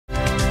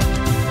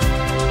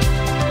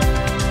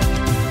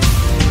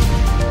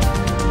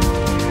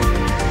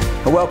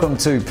Welcome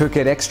to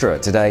Phuket Xtra,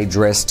 today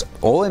dressed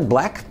all in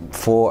black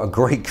for a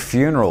Greek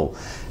funeral.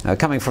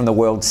 Coming from the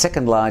world's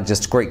second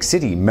largest Greek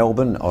city,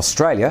 Melbourne,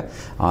 Australia,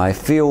 I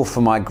feel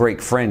for my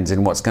Greek friends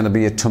in what's going to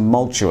be a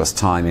tumultuous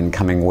time in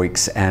coming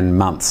weeks and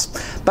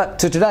months. But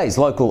to today's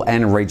local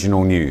and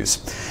regional news.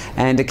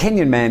 And a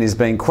Kenyan man is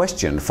being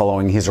questioned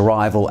following his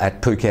arrival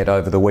at Phuket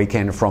over the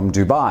weekend from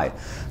Dubai.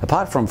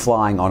 Apart from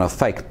flying on a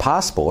fake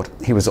passport,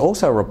 he was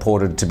also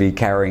reported to be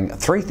carrying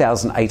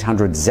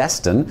 3,800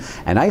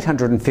 Zaston and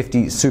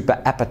 850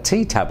 Super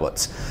Apati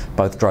tablets.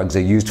 Both drugs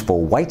are used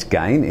for weight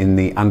gain in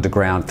the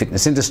underground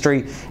fitness industry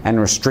and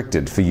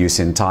restricted for use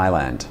in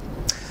Thailand.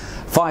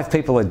 5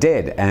 people are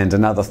dead and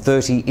another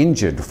 30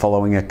 injured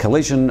following a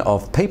collision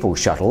of people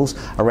shuttles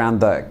around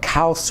the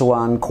Khao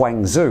Suan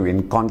Kwang Zoo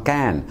in Kon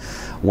Kan.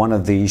 One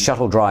of the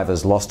shuttle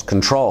drivers lost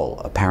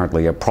control,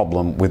 apparently a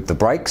problem with the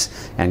brakes,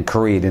 and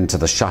careered into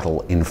the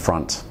shuttle in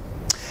front.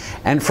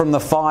 And from the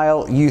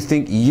file "You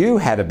think you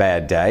had a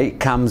bad day"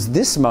 comes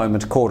this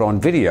moment caught on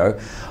video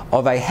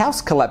of a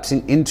house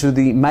collapsing into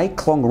the Mae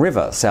Klong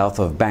River south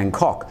of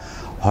Bangkok.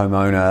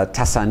 Homeowner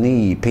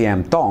Tasani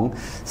PM Tong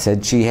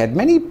said she had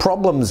many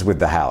problems with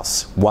the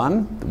house.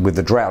 1, with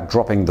the drought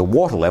dropping the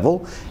water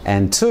level,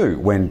 and 2,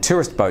 when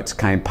tourist boats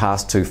came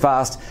past too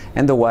fast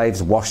and the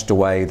waves washed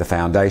away the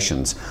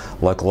foundations.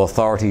 Local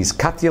authorities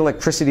cut the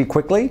electricity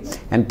quickly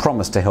and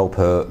promised to help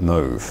her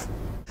move.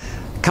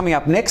 Coming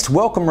up next,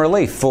 welcome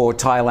relief for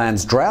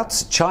Thailand's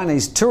droughts,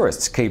 Chinese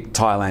tourists keep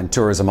Thailand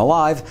tourism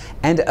alive,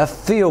 and a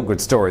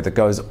feel-good story that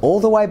goes all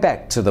the way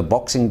back to the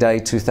Boxing Day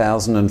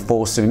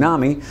 2004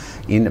 tsunami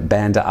in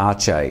Banda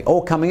Aceh.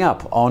 All coming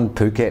up on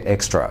Phuket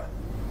Xtra.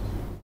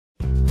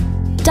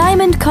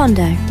 Diamond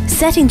Condo,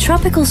 set in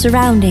tropical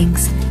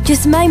surroundings,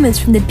 just moments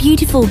from the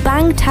beautiful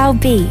Bang Tao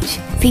Beach,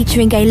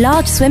 featuring a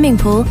large swimming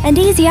pool and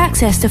easy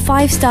access to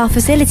 5-star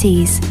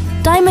facilities.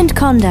 Diamond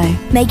Condo,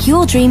 make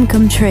your dream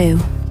come true.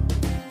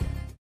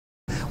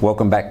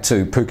 Welcome back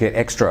to Phuket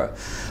Xtra.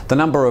 The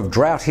number of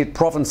drought-hit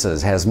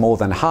provinces has more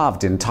than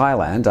halved in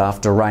Thailand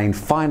after rain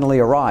finally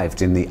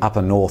arrived in the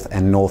upper north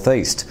and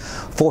northeast.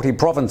 40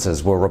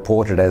 provinces were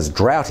reported as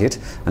drought-hit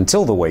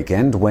until the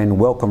weekend, when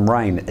welcome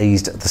rain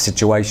eased the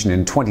situation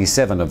in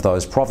 27 of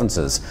those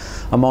provinces.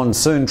 A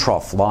monsoon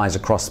trough lies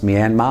across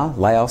Myanmar,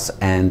 Laos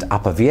and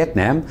upper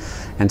Vietnam,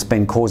 and it's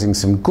been causing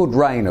some good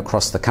rain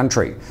across the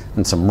country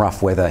and some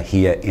rough weather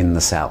here in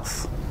the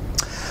south.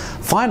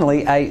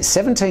 Finally, a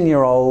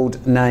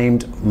 17-year-old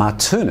named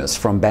Martunis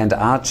from Banda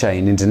Aceh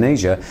in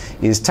Indonesia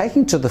is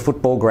taking to the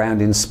football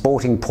ground in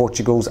Sporting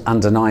Portugal's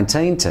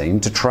under-19 team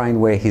to train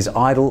where his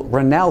idol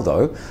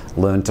Ronaldo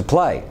learned to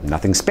play.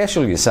 Nothing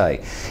special, you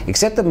say,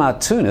 except that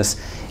Martunis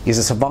is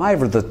a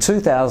survivor of the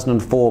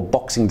 2004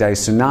 Boxing Day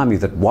tsunami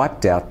that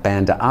wiped out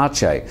Banda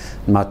Aceh.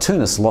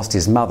 Martunis lost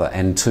his mother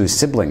and 2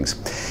 siblings.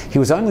 He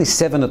was only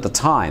 7 at the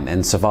time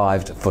and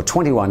survived for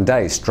 21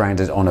 days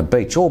stranded on a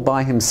beach all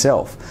by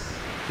himself.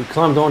 He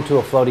climbed onto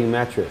a floating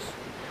mattress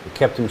and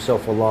kept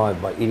himself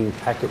alive by eating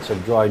packets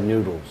of dried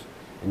noodles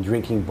and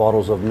drinking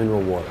bottles of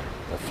mineral water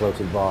that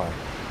floated by.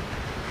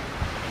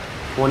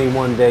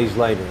 21 days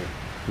later,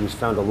 he was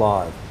found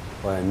alive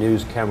by a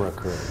news camera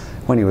crew.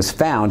 When he was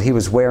found, he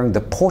was wearing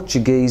the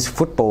Portuguese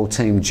football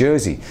team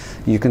jersey.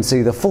 You can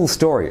see the full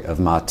story of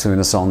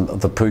Martunis on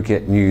the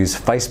Phuket News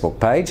Facebook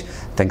page,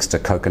 thanks to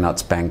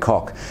Coconuts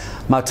Bangkok.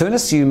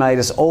 Martunis, you made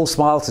us all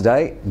smile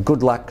today.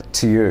 Good luck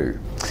to you.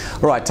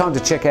 All right, time to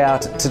check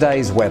out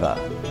today's weather.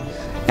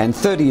 And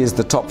 30 is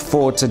the top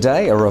 4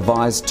 today, a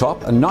revised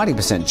top, a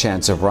 90%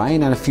 chance of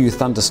rain and a few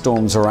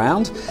thunderstorms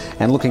around.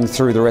 And looking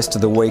through the rest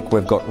of the week,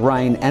 we've got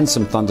rain and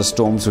some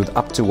thunderstorms with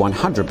up to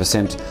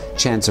 100%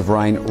 chance of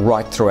rain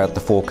right throughout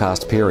the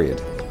forecast period.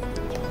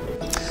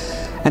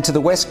 And to the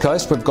west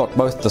coast, we've got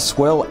both the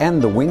swell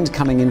and the wind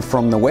coming in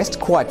from the west,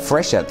 quite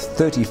fresh at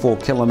 34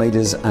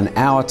 kilometres an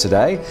hour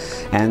today.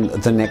 And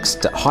the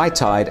next high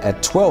tide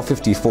at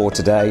 12:54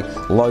 today,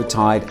 low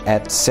tide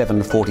at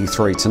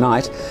 7:43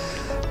 tonight.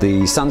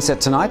 The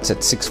sunset tonight's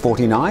at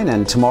 6:49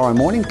 and tomorrow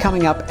morning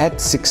coming up at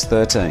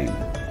 6:13.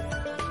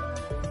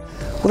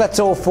 Well, that's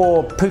all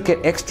for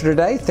Phuket Xtra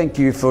today. Thank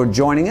you for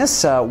joining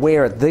us.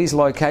 We're at these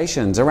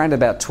locations around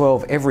about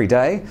 12 every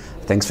day.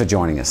 Thanks for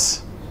joining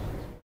us.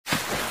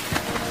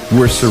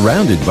 We're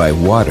surrounded by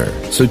water,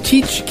 so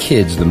teach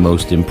kids the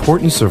most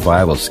important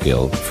survival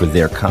skill for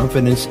their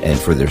confidence and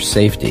for their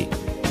safety.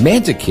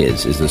 Manta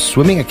Kids is a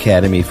swimming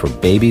academy for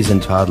babies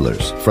and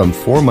toddlers from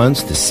 4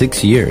 months to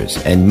 6 years,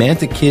 and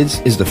Manta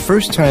Kids is the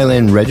first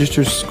Thailand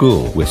registered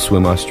school with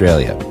Swim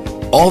Australia.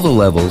 All the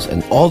levels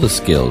and all the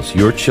skills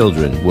your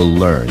children will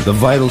learn, the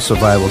vital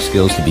survival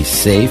skills to be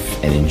safe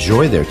and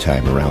enjoy their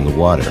time around the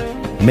water.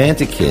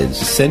 Manta Kids,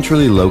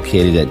 centrally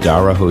located at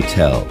Dara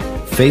Hotel.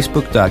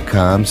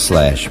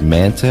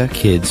 Facebook.com/Manta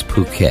Kids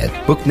Phuket.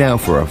 Book now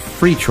for a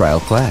free trial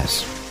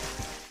class.